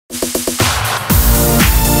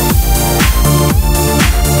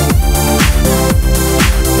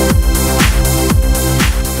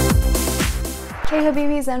Hi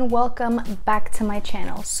babies, and welcome back to my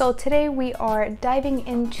channel. So today we are diving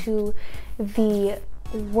into the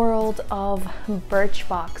world of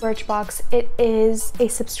Birchbox. Birchbox, it is a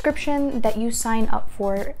subscription that you sign up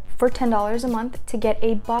for $10 a month to get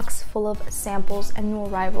a box full of samples and new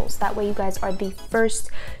arrivals. That way you guys are the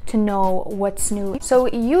first to know what's new. So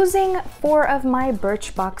using 4 of my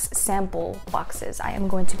Birchbox sample boxes, I am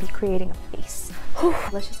going to be creating a face. Whew,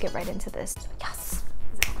 let's just get right into this. Yes.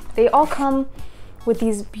 They all come with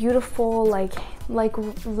these beautiful like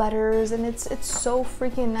letters, and it's so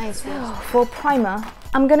freaking nice. For primer,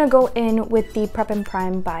 I'm gonna go in with the Prep and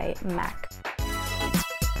Prime by MAC.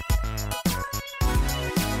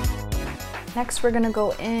 Next, we're gonna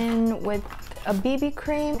go in with a BB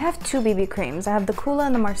cream. I have 2 BB creams. I have the Kula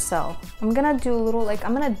and the Marcel. I'm gonna do a little,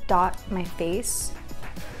 I'm gonna dot my face.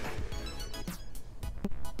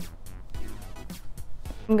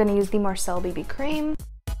 I'm gonna use the Marcel BB cream.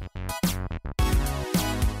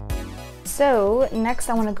 So next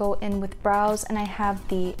I want to go in with brows, and I have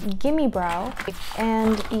the Gimme Brow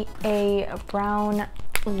and a brown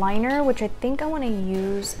liner, which I think I want to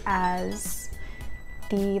use as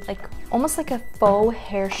the almost like a faux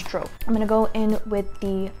hair stroke. I'm gonna go in with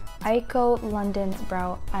the Ico London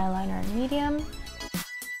Brow Eyeliner in medium.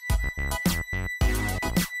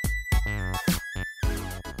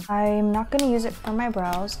 I'm not gonna use it for my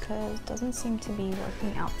brows because it doesn't seem to be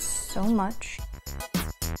working out so much.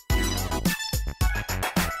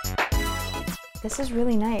 This is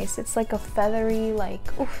really nice. It's like a feathery,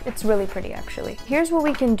 oof, it's really pretty actually. Here's what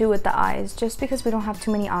we can do with the eyes, just because we don't have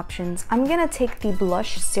too many options. I'm gonna take the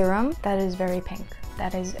blush serum that is very pink.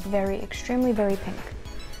 That is extremely very pink.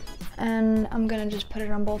 And I'm gonna just put it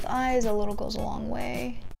on both eyes. A little goes a long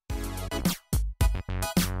way.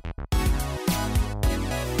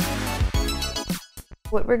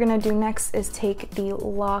 What we're gonna do next is take the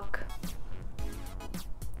Lock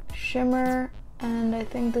Shimmer, and I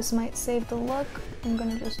think this might save the look. I'm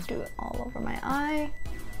gonna just do it all over my eye,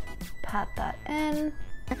 pat that in.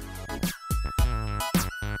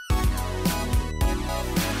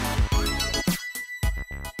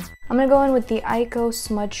 I'm gonna go in with the Ico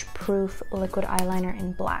Smudge Proof Liquid Eyeliner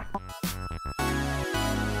in black.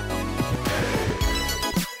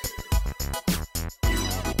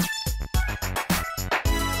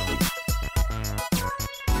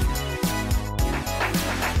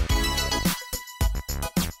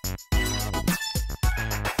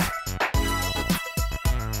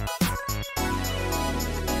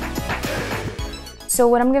 So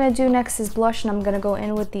what I'm gonna do next is blush, and I'm gonna go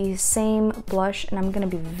in with the same blush, and I'm gonna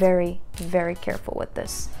be very, very careful with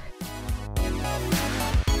this.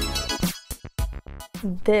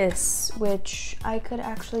 This, which I could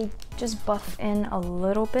actually just buff in a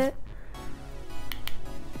little bit.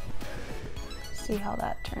 See how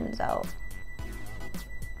that turns out.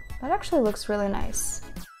 That actually looks really nice.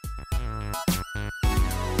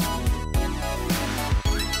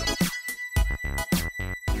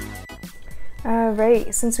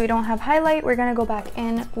 Alright, since we don't have highlight, we're gonna go back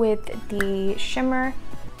in with the shimmer,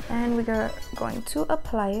 and we're going to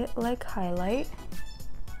apply it like highlight.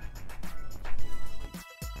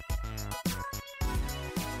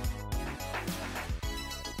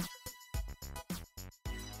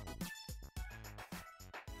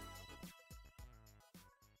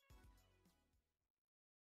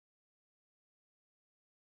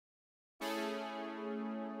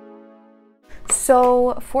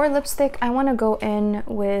 So for lipstick, I want to go in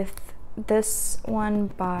with this one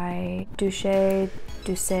by Douce.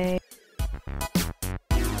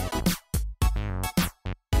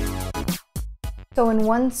 So in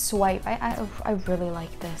one swipe, I really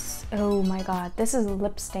like this. Oh my god, this is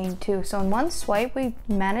lip stain too. So in one swipe, we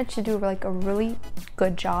managed to do a really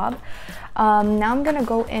good job. Now I'm gonna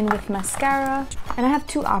go in with mascara, and I have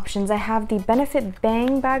 2 options. I have the Benefit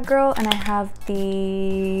Bang Bad Girl, and I have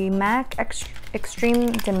the MAC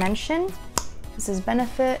Extreme Dimension. This is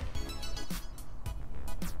Benefit.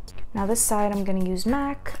 Now this side I'm gonna use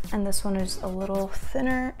MAC, and this one is a little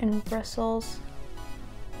thinner in bristles.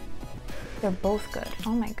 They're both good.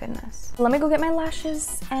 Oh my goodness. Let me go get my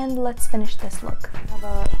lashes and let's finish this look.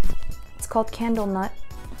 It's called Candle Nut,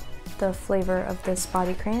 the flavor of this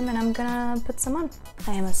body cream, and I'm gonna put some on.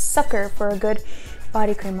 I am a sucker for a good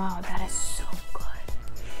body cream. Wow, that is so good.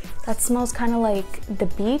 That smells kind of like the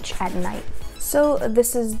beach at night. So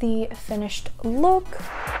this is the finished look.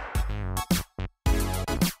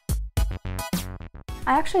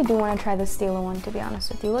 I actually do want to try the Stila one, to be honest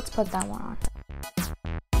with you. Let's put that one on.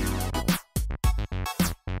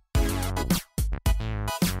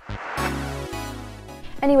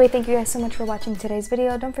 Anyway, thank you guys so much for watching today's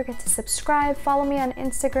video. Don't forget to subscribe, follow me on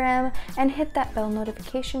Instagram, and hit that bell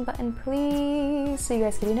notification button, please, so you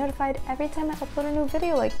guys can be notified every time I upload a new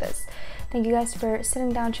video like this. Thank you guys for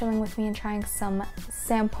sitting down, chilling with me, and trying some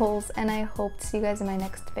samples, and I hope to see you guys in my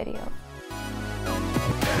next video.